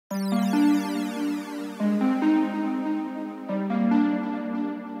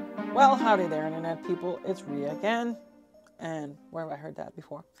Well, howdy there, Internet people. It's Rhea again. And where have I heard that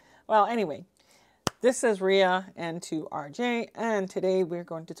before? Well, anyway, this is Rhea N2RJ, and today we're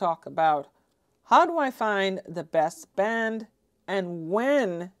going to talk about how do I find the best band and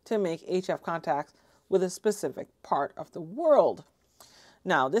when to make HF contacts with a specific part of the world.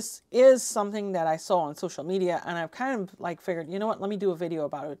 Now, this is something that I saw on social media, and I've kind of like figured, you know what, let me do a video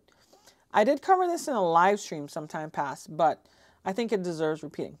about it. I did cover this in a live stream some time past, but I think it deserves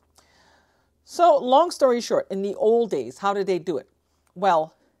repeating. So, long story short, in the old days, how did they do it?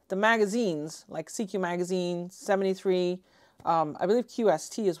 Well, the magazines, like CQ Magazine, 73, I believe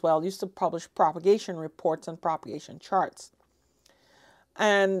QST as well, used to publish propagation reports and propagation charts.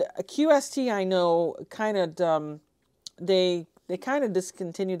 And QST, I know, kind of, they kind of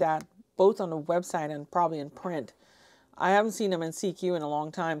discontinued that both on the website and probably in print. I haven't seen them in CQ in a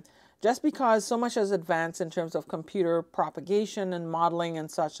long time, just because so much has advanced in terms of computer propagation and modeling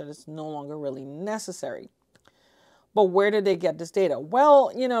and such that it's no longer really necessary. But where did they get this data?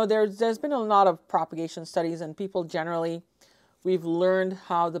 Well, you know, there's been a lot of propagation studies, and people generally, we've learned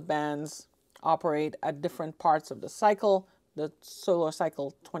how the bands operate at different parts of the cycle, the solar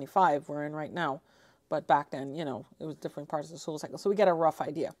cycle 25 we're in right now. But back then, you know, it was different parts of the solar cycle. So we get a rough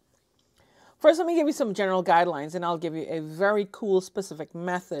idea. First, let me give you some general guidelines, and I'll give you a very cool specific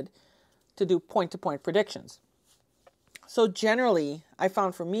method to do point-to-point predictions. So generally, I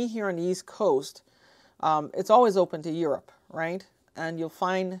found for me here on the East Coast, it's always open to Europe, right? And you'll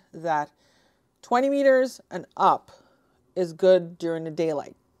find that 20 meters and up is good during the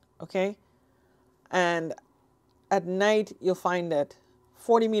daylight, okay? And at night, you'll find that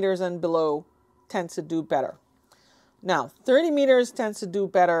 40 meters and below tends to do better. Now, 30 meters tends to do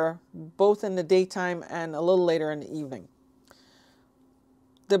better both in the daytime and a little later in the evening.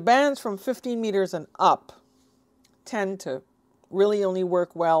 The bands from 15 meters and up tend to really only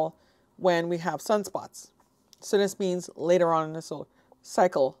work well when we have sunspots. So this means later on in the solar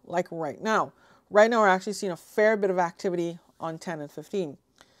cycle, like right now. Right now, we're actually seeing a fair bit of activity on 10 and 15.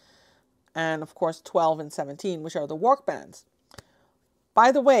 And of course, 12 and 17, which are the walk bands.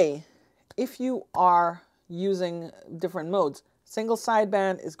 By the way, if you are using different modes, single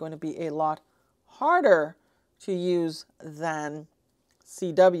sideband is going to be a lot harder to use than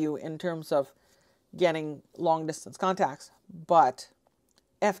CW in terms of getting long distance contacts, but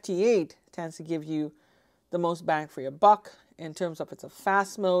FT8 tends to give you the most bang for your buck in terms of it's a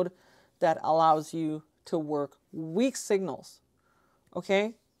fast mode that allows you to work weak signals,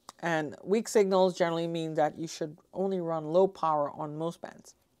 okay? And weak signals generally mean that you should only run low power on most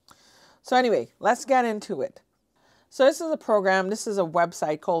bands. So anyway, let's get into it. So this is a program, this is a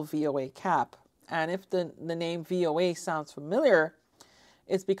website called VOA Cap. And if the name VOA sounds familiar,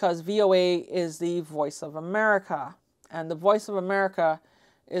 it's because VOA is the Voice of America. And the Voice of America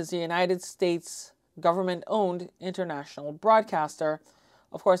is the United States government-owned international broadcaster.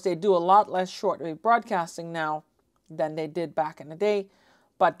 Of course, they do a lot less shortwave broadcasting now than they did back in the day,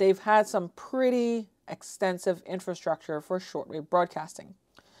 but they've had some pretty extensive infrastructure for shortwave broadcasting.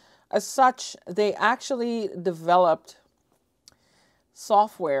 As such, they actually developed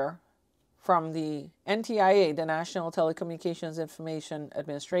software from the NTIA, the National Telecommunications Information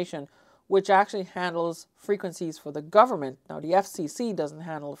Administration, which actually handles frequencies for the government. Now, the FCC doesn't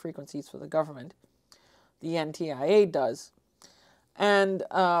handle the frequencies for the government. The NTIA does. And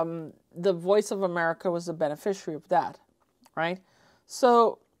the Voice of America was the beneficiary of that, right?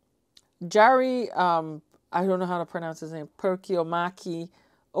 So, Jari, I don't know how to pronounce his name, Perkiomaki,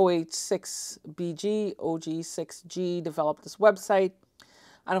 OH6BG, OG6G developed this website.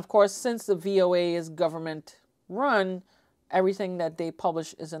 And of course, since the VOA is government run, everything that they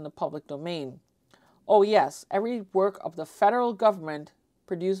publish is in the public domain. Oh yes, every work of the federal government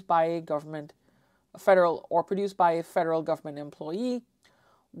produced by a government, produced by a federal government employee,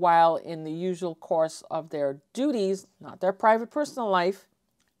 while in the usual course of their duties, not their private personal life,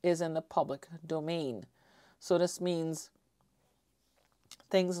 is in the public domain. So this means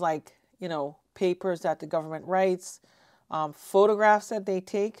things like, you know, papers that the government writes, photographs that they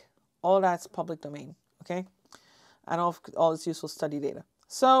take, all that's public domain, okay? And all this useful study data.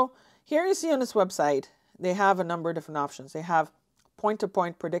 So here you see on this website, they have a number of different options. They have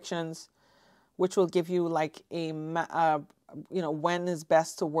point-to-point predictions, which will give you like a, you know, when is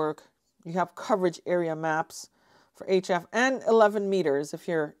best to work. You have coverage area maps for HF and 11 meters if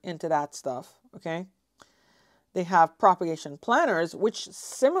you're into that stuff, okay? They have propagation planners, which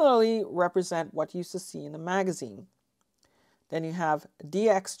similarly represent what you used to see in the magazine. Then you have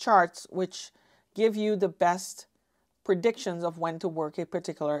DX charts, which give you the best predictions of when to work a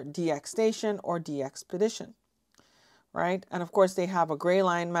particular DX station or DX expedition, right? And of course, they have a gray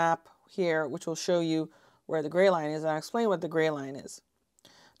line map, here, which will show you where the gray line is. And I'll explain what the gray line is.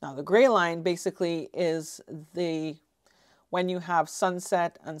 Now, the gray line basically is when you have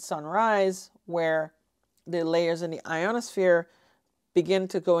sunset and sunrise, where the layers in the ionosphere begin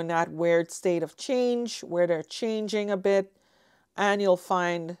to go in that weird state of change, where they're changing a bit, and you'll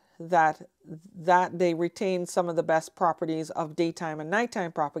find that they retain some of the best properties of daytime and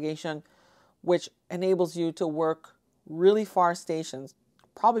nighttime propagation, which enables you to work really far stations,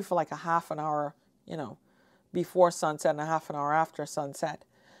 probably for like a half an hour, before sunset and a half an hour after sunset.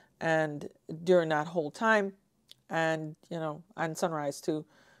 And during that whole time, and, and sunrise too,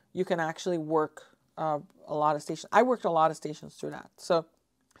 you can actually work a lot of stations. I worked a lot of stations through that. So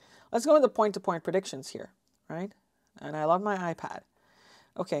let's go into point-to-point predictions here, right? And I love my iPad.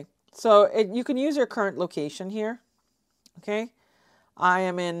 Okay, so you can use your current location here, okay? I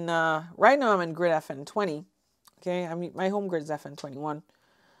am in, right now I'm in grid FN20, okay? My home grid is FN21.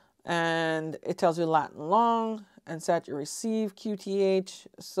 And it tells you lat and long and set your receive QTH.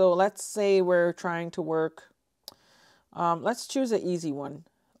 So let's say we're trying to work, let's choose an easy one.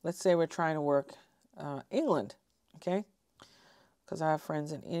 Let's say we're trying to work England, okay? Because I have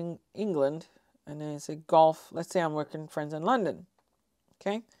friends in England, and then it's a Gulf. Let's say I'm working friends in London,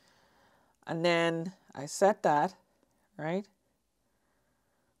 okay? And then I set that, right?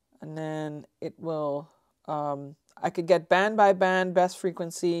 And then it will, I could get band by band, best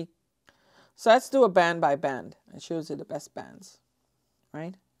frequency. So let's do a band by band. It shows you the best bands,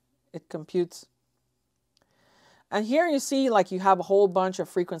 right? It computes. And here you see, like, you have a whole bunch of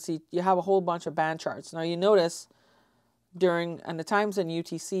frequency, you have a whole bunch of band charts. Now you notice and the times in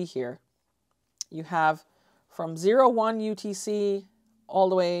UTC here, you have from 01 UTC all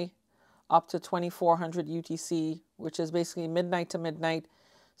the way up to 2400 UTC, which is basically midnight to midnight.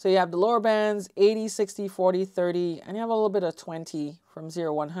 So you have the lower bands, 80, 60, 40, 30, and you have a little bit of 20 from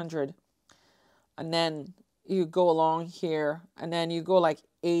 0100. And then you go along here, and then you go like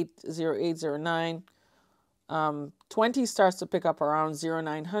 80809. 20 starts to pick up around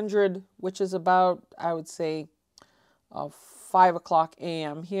 0900, which is about, I would say, 5 o'clock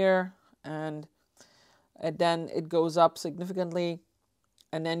a.m. here. And then it goes up significantly.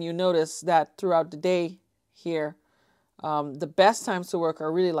 And then you notice that throughout the day here, the best times to work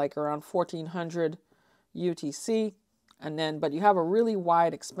are really like around 1400 UTC. And then, but you have a really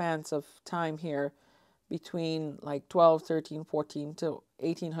wide expanse of time here between like 12, 13, 14 to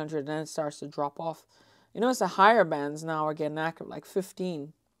 1800, and then it starts to drop off. You notice the higher bands now are getting active, like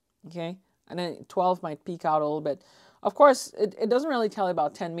 15, okay? And then 12 might peak out a little bit. Of course, it doesn't really tell you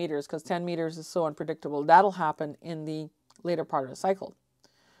about 10 meters because 10 meters is so unpredictable. That'll happen in the later part of the cycle.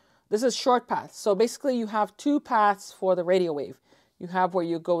 This is short path. So basically you have two paths for the radio wave. You have where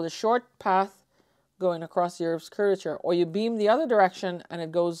you go the short path going across the Earth's curvature, or you beam the other direction and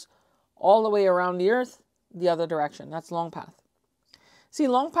it goes all the way around the Earth the other direction. That's long path. See,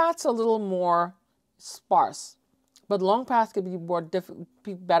 long path's a little more sparse, but long path could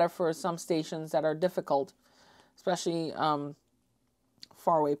be better for some stations that are difficult, especially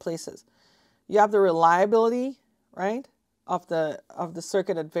faraway places. You have the reliability, right, of the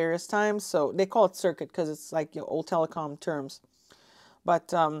circuit at various times. So they call it circuit because it's like your old telecom terms.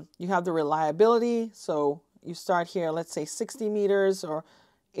 But you have the reliability. So you start here, let's say 60 meters or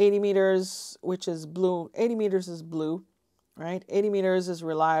 80 meters, which is blue. 80 meters is blue, right? 80 meters is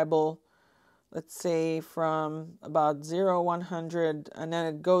reliable. Let's say from about 0100, and then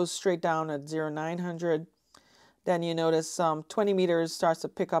it goes straight down at 0900. Then you notice 20 meters starts to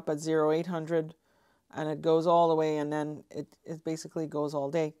pick up at 0800, and it goes all the way, and then it basically goes all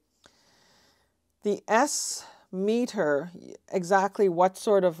day. The S meter, exactly what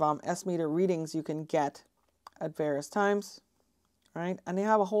sort of S meter readings you can get at various times, right? And they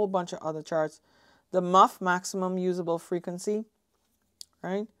have a whole bunch of other charts. The MUF, maximum usable frequency,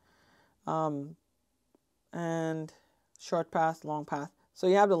 right? And short path, long path. So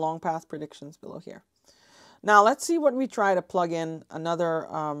you have the long path predictions below here. Now let's see what we try to plug in another,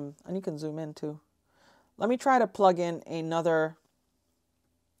 and you can zoom in too. Let me try to plug in another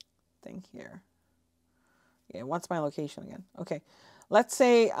thing here. Yeah, what's my location again? Okay, let's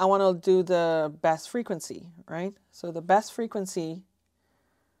say I want to do the best frequency, right? So the best frequency,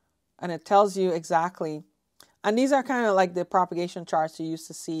 and it tells you exactly, and these are kind of like the propagation charts you used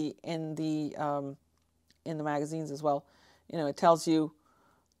to see in the magazines as well. You know, it tells you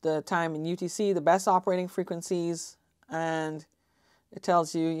the time in UTC, the best operating frequencies, and it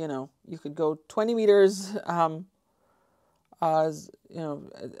tells you, you know, you could go 20 meters, you know,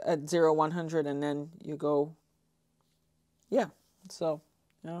 at 0100, and then you go, yeah, so,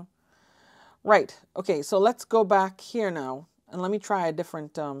 you know. Right, okay, so let's go back here now, And let me try a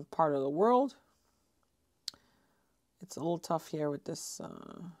different part of the world. It's a little tough here with this.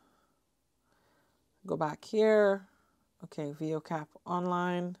 Go back here. Okay, VOCAP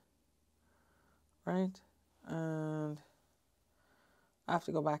online, right? And I have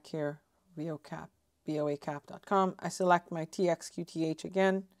to go back here, VOCAP, boacap.com. I select my TXQTH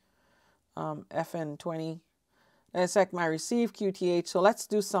again, FN20. And I select my receive QTH. So let's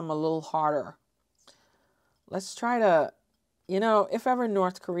do some a little harder. Let's try to, you know, if ever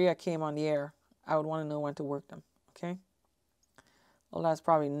North Korea came on the air, I would want to know when to work them, okay? Well, that's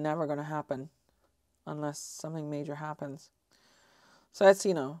probably never going to happen unless something major happens. So let's,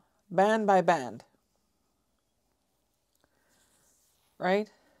 you know, band by band, right?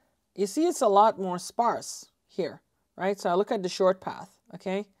 You see it's a lot more sparse here, right? So I look at the short path,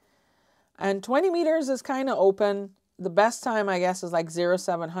 okay? And 20 meters is kind of open. The best time, I guess, is like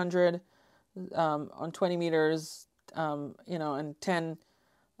 0,700 on 20 meters, you know, and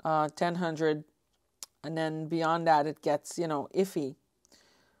 1000. And then beyond that, it gets, you know, iffy.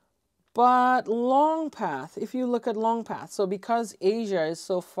 But long path, if you look at long path, so because Asia is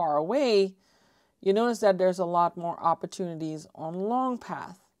so far away, you notice that there's a lot more opportunities on long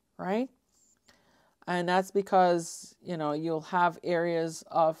path, right? And that's because, you know, you'll have areas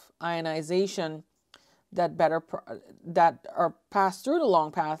of ionization that that are passed through the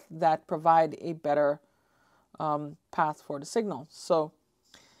long path that provide a better path for the signal. So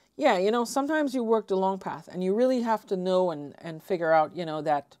yeah, you know, sometimes you work the long path and you really have to know and figure out, you know,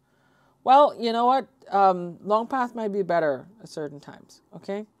 that, well, you know what, long path might be better at certain times,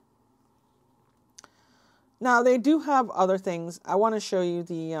 okay? Now, they do have other things. I want to show you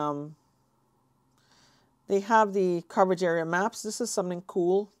the, they have the coverage area maps. This is something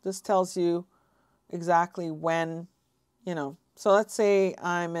cool. This tells you exactly when, you know, so let's say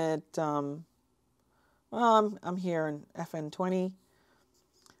I'm at, well, I'm here in FN20,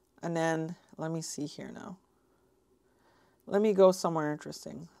 and then let me see here now. Let me go somewhere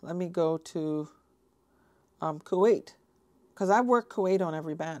interesting. Let me go to Kuwait, because I work Kuwait on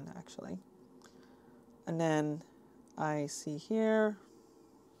every band, actually. And then I see here.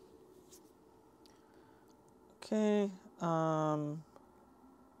 Okay.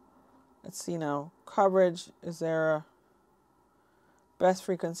 Let's see now. Coverage, is there a best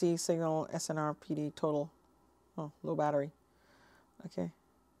frequency signal, SNR, PD, total? Oh, low battery. Okay.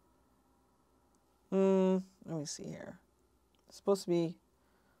 Let me see here. It's supposed to be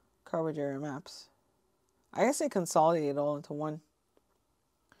coverage area maps. I guess they consolidate it all into one.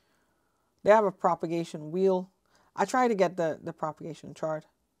 They have a propagation wheel. I try to get the propagation chart.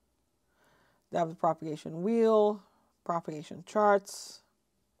 They have the propagation wheel, propagation charts.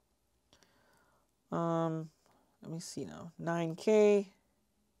 Let me see now. 9K,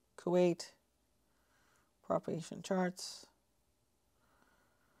 Kuwait, propagation charts,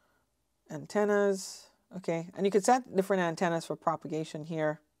 antennas. Okay, and you can set different antennas for propagation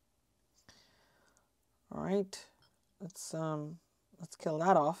here. All right, let's kill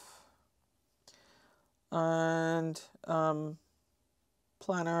that off. And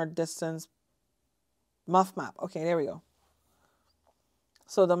planner distance, muff map. Okay, there we go.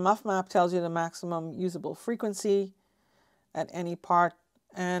 So the muff map tells you the maximum usable frequency at any part,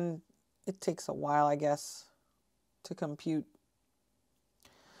 and it takes a while, I guess, to compute.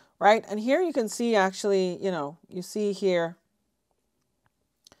 Right, and here you can see actually, you know, you see here,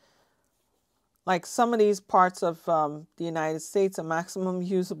 like some of these parts of the United States, a maximum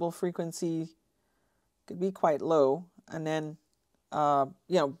usable frequency could be quite low. And then,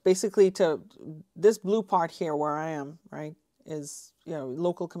 you know, basically to this blue part here where I am, right, is, you know,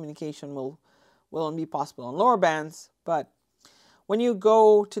 local communication will only be possible on lower bands. But when you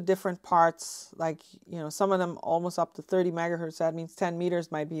go to different parts, like, you know, some of them almost up to 30 megahertz, that means 10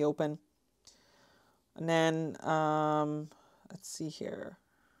 meters might be open. And then, let's see here.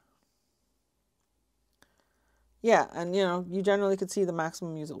 Yeah, and, you know, you generally could see the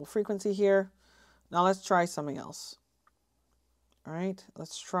maximum usable frequency here. Now let's try something else. All right,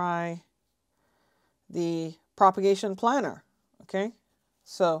 let's try the Propagation Planner, okay?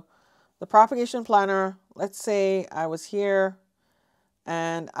 So the Propagation Planner, let's say I was here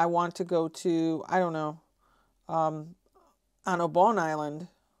and I want to go to, I don't know, Annobon Island,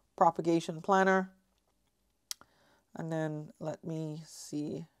 Propagation Planner. And then let me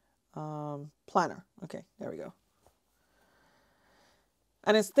see, Planner. Okay, there we go.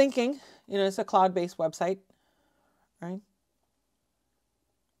 And it's thinking, you know, it's a cloud-based website, right?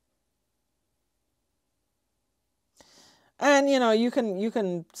 And, you know, you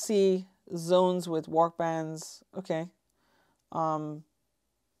can see zones with walk bands. Okay.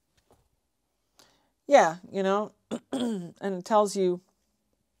 Yeah, you know, and it tells you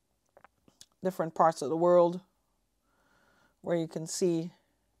different parts of the world where you can see,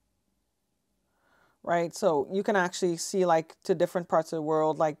 right? So you can actually see like to different parts of the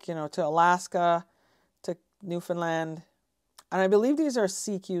world, like, you know, to Alaska, to Newfoundland. And I believe these are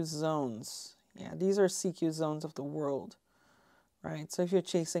CQ zones. Yeah, these are CQ zones of the world, right? So if you're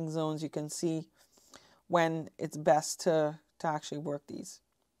chasing zones, you can see when it's best to actually work these,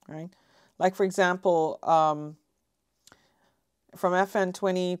 right? Like, for example, from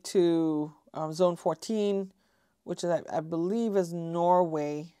FN20 to zone 14, which is, I believe is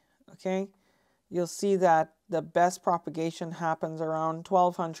Norway, okay? You'll see that the best propagation happens around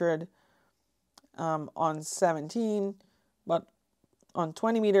 1200 on 17, but on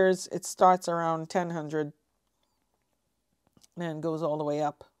 20 meters, it starts around 1000 and goes all the way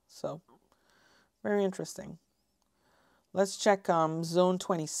up. So very interesting. Let's check zone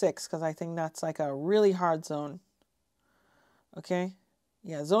 26, because I think that's like a really hard zone. Okay,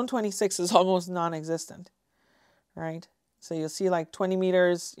 yeah, zone 26 is almost non-existent, right? So you'll see like 20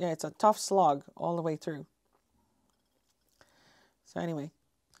 meters. Yeah, it's a tough slog all the way through. So anyway,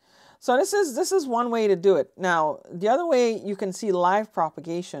 so this is one way to do it. Now, the other way you can see live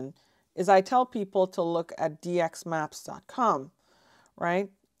propagation is I tell people to look at dxmaps.com, right?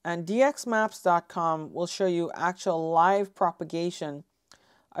 And dxmaps.com will show you actual live propagation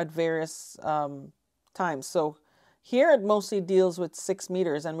at various times. So here it mostly deals with 6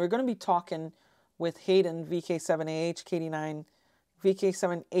 meters, and we're going to be talking with Hayden VK7AH KD9,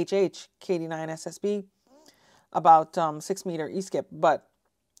 VK7HH KD9 SSB about 6 meter e-skip. But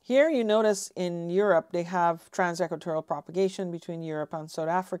here you notice in Europe they have trans-equatorial propagation between Europe and South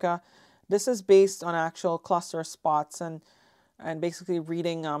Africa. This is based on actual cluster spots and basically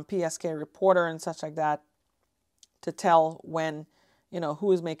reading PSK reporter and such like that to tell when, you know,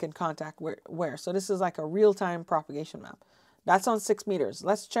 who is making contact where. So this is like a real-time propagation map. That's on 6 meters.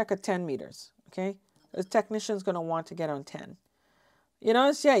 Let's check at 10 meters, okay? The technician's going to want to get on 10. You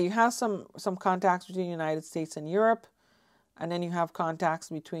notice, yeah, you have some contacts between the United States and Europe, and then you have contacts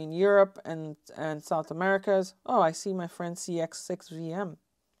between Europe and South Americas. Oh, I see my friend CX6VM.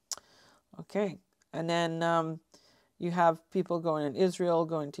 Okay, and then you have people going in Israel,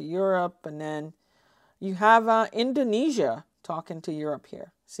 going to Europe, and then you have Indonesia talking to Europe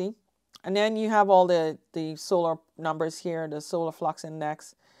here, see? And then you have all the solar numbers here, the solar flux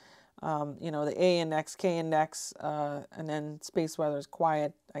index, you know, the A index, K index, and then space weather is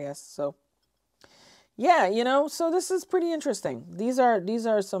quiet, I guess. So yeah, you know, so this is pretty interesting. These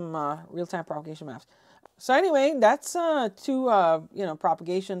are some real-time propagation maps. So anyway, that's two you know,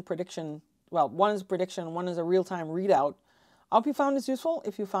 propagation prediction. Well, one is prediction, one is a real-time readout. I hope you found this useful.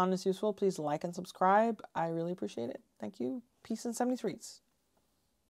 If you found this useful, please like and subscribe. I really appreciate it. Thank you. Peace and 73s.